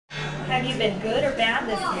Have you been good or bad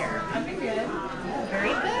this year? I've been good. Oh, very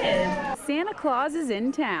good. Santa Claus is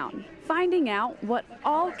in town, finding out what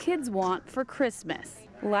all kids want for Christmas,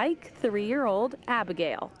 like 3-year-old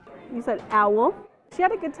Abigail. You said owl. She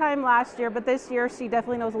had a good time last year, but this year she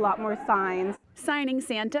definitely knows a lot more signs. Signing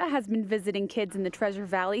Santa has been visiting kids in the Treasure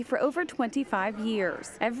Valley for over 25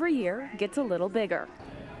 years. Every year gets a little bigger.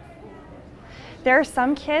 There are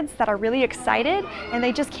some kids that are really excited and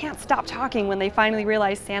they just can't stop talking when they finally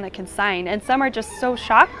realize Santa can sign. And some are just so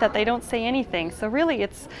shocked that they don't say anything. So really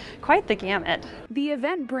it's quite the gamut. The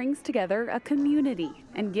event brings together a community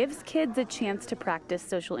and gives kids a chance to practice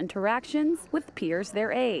social interactions with peers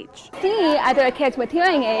their age. See other kids with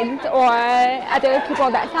hearing aids or other people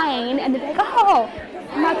that sign and they're like, oh,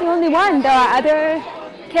 I'm not the only one. There are other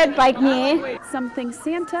kids like me. Something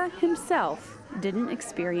Santa himself didn't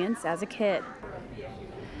experience as a kid.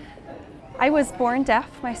 I was born deaf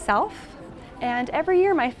myself, and every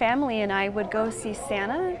year my family and I would go see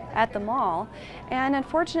Santa at the mall, and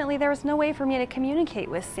unfortunately there was no way for me to communicate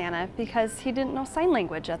with Santa because he didn't know sign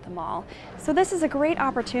language at the mall. So this is a great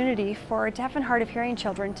opportunity for deaf and hard of hearing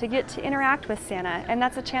children to get to interact with Santa, and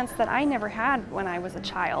that's a chance that I never had when I was a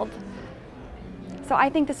child. So I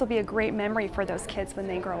think this will be a great memory for those kids when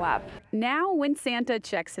they grow up. Now when Santa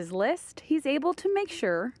checks his list, he's able to make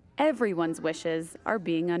sure everyone's wishes are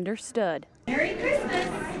being understood. Merry Christmas.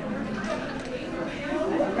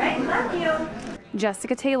 All right, love you.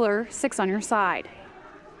 Jessica Taylor, 6 on Your Side.